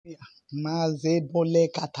Mazebole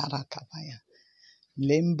katarakabaya.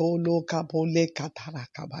 Lembolo kabole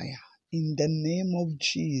katarakabaya. In the name of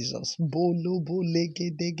Jesus. Bolo bole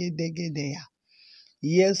gedegedegedea.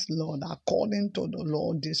 Yes, Lord, according to the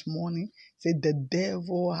Lord this morning, say the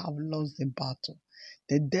devil have lost the battle.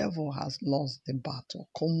 The devil has lost the battle.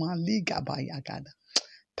 Komaligabayagada.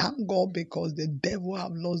 Thank God because the devil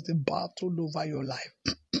have lost the battle over your life.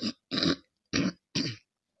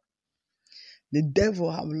 The devil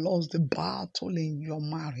have lost the battle in your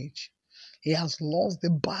marriage. He has lost the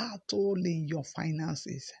battle in your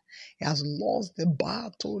finances. He has lost the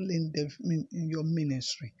battle in your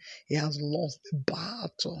ministry. He has lost the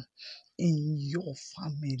battle in your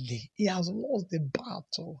family. He has lost the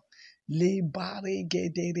battle.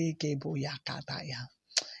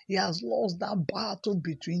 He has lost that battle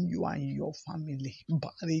between you and your family.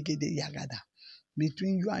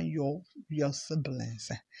 Between you and your siblings.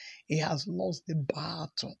 He has lost the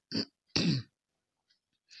battle.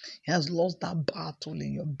 He has lost that battle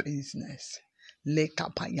in your business. Le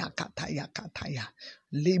kapaya kataya kataya.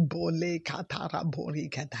 Libo le katara bori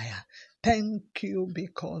kataya. Thank you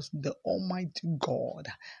because the Almighty God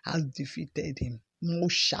has defeated him.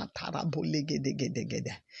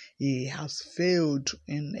 He has failed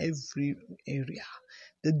in every area.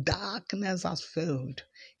 The darkness has failed.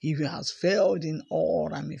 He has failed in all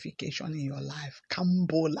ramifications in your life.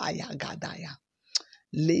 Kambolaya gadaya.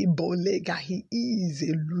 Lebolega, he is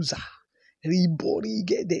a loser. He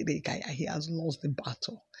has lost the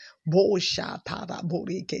battle. Boshatara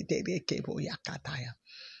borike boyakataya.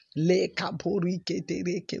 Leka borike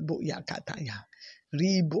boyakataya.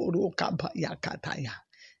 Riboro kabayakataya.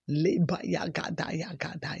 Leba yagadaya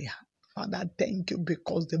gadaya. Father, thank you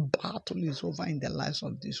because the battle is over in the lives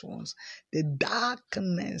of these ones. The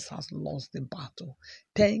darkness has lost the battle.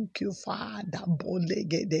 Thank you, Father.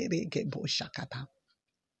 Bolegedereke boshakata.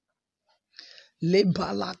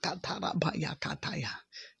 Lebala katara baya kataya.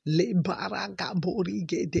 Lebara gabori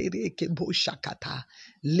gedere kebo shakata.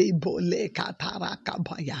 Lebole katara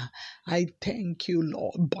kabaya. I thank you,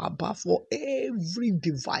 Lord Baba, for every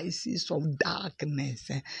devices of darkness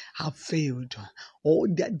have failed. All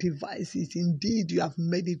their devices, indeed, you have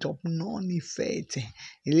made it of none effect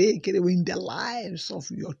in the lives of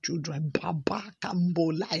your children. Baba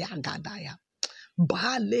kambolaya gadaya.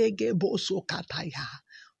 Balege boso kataya.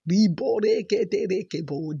 They could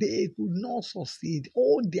not succeed.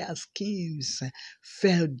 All their schemes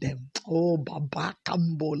failed them. Oh, Baba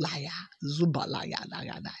Kambolaya, Zubalaya,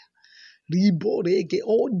 Riborege,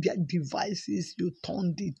 all their devices you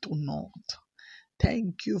turned it to naught.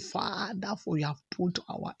 Thank you, Father, for you have put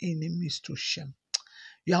our enemies to shame.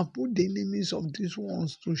 You have put the enemies of these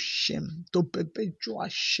ones to shame, to perpetual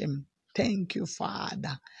shame. Thank you,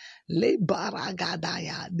 Father.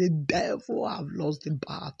 Lebaragadaya. The devil have lost the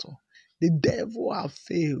battle. The devil have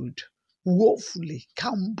failed woefully.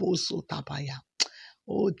 Kamboso tabaya.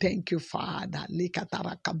 Oh, thank you, Father.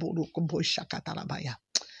 Lekatarakaburukuboshakatarabaya.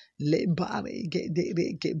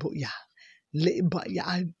 Lebaregederegeboya.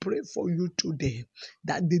 I pray for you today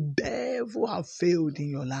that the devil have failed in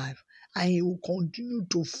your life and he will continue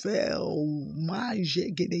to fail.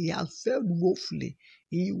 He has failed woefully.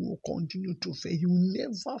 He will continue to fail. He will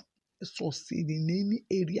never succeed in any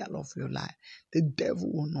area of your life. The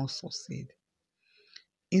devil will not succeed.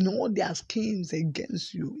 In all their schemes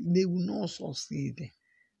against you, they will not succeed.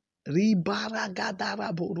 The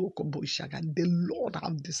Lord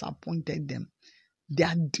have disappointed them. They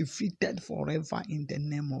are defeated forever in the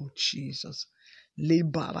name of Jesus.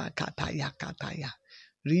 Libara kataya kataya.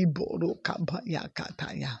 Riboro kabaya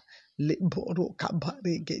kataya. Liboro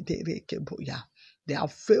kabare gedere keboya. They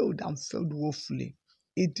have failed and failed woefully.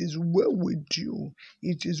 It is well with you.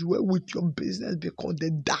 It is well with your business because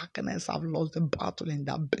the darkness have lost the battle in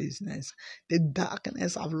that business. The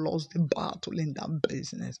darkness have lost the battle in that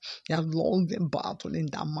business. You have lost the battle in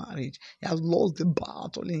that marriage. You have lost the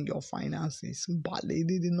battle in your finances. But they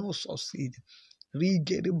did not succeed.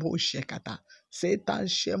 Satan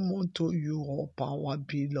shame unto you, all power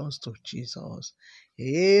belongs to Jesus.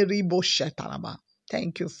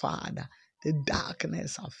 Thank you, Father. The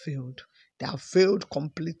darkness have failed. They have failed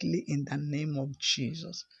completely in the name of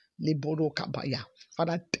Jesus.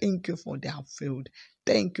 Father, thank you for they have failed.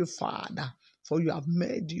 Thank you, Father, for you have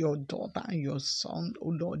made your daughter and your son,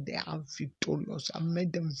 oh Lord, they are victorious. You have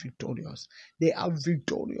made them victorious. They are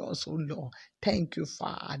victorious, oh Lord. Thank you,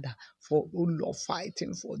 Father, for, oh Lord,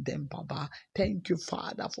 fighting for them, Baba. Thank you,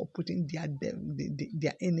 Father, for putting their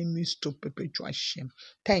enemies to perpetual shame.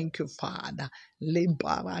 Thank you, Father.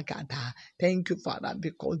 Lebaragada. Thank you, Father,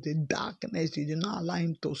 because the darkness did not allow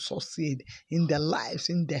him to succeed in the lives,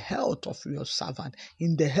 in the health of your servant,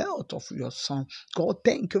 in the health of your son. God,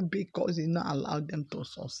 thank you because you not allowed them to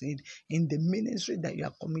succeed in the ministry that you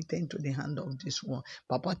are committing to the hand of this one.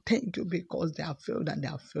 Papa, thank you because they have failed and they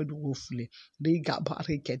have failed woefully.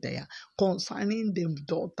 Concerning the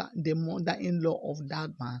daughter, the mother-in-law of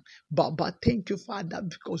that man, Baba, thank you, Father,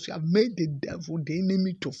 because you have made the devil, the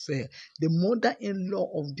enemy, to fail. The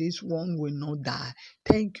mother-in-law of this one will not die.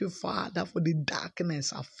 Thank you, Father, for the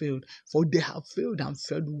darkness have failed, for they have failed and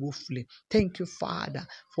failed woefully. Thank you, Father,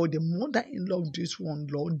 for the mother-in-law of this one,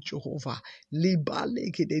 Lord Jehovah.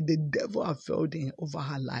 The devil have failed in over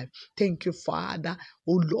her life. Thank you, Father.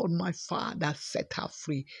 Oh Lord, my Father, set her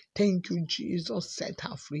free. Thank you, Jesus, set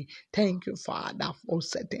her free. Thank you, Father, for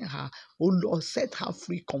setting her. Oh Lord, set her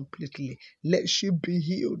free completely. Let she be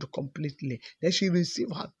healed completely. Let she receive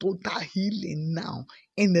her total healing now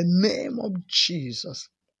in the name of Jesus.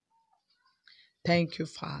 Thank you,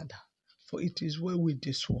 Father, for it is well with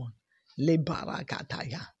this one.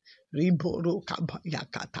 Lebarakataya, Riboro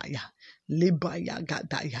Kabayakataya,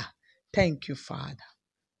 Lebayagataya. Thank you, Father,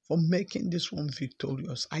 for making this one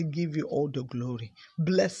victorious. I give you all the glory.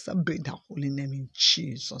 Blessed be the holy name in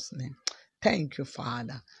Jesus' name. Thank you,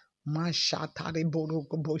 Father.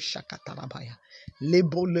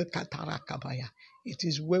 It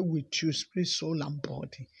is well with you, spirit, soul, and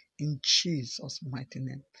body, in Jesus' mighty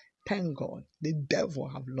name. Thank God. The devil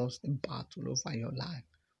have lost the battle over your life,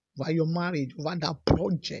 over your marriage, over that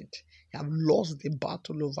project. He have lost the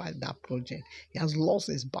battle over that project. He has lost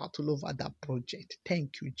his battle over that project.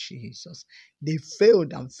 Thank you, Jesus. They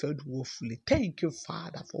failed and failed woefully. Thank you,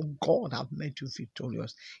 Father, for God have made you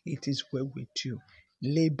victorious. It is well with you.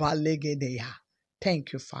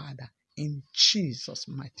 Thank you, Father. In Jesus'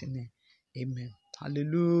 mighty name. Amen.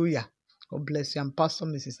 Hallelujah. God bless you. I'm Pastor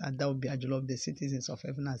Mrs. Adaobi Ajolo of the Citizens of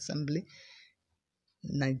Heaven Assembly,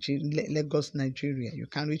 Nigeria, Lagos, Nigeria. You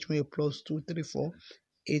can reach me at +234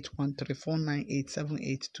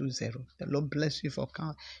 813498780. The Lord bless you. You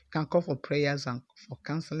can call for prayers and for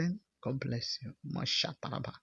counseling. God bless you. Mashataraba.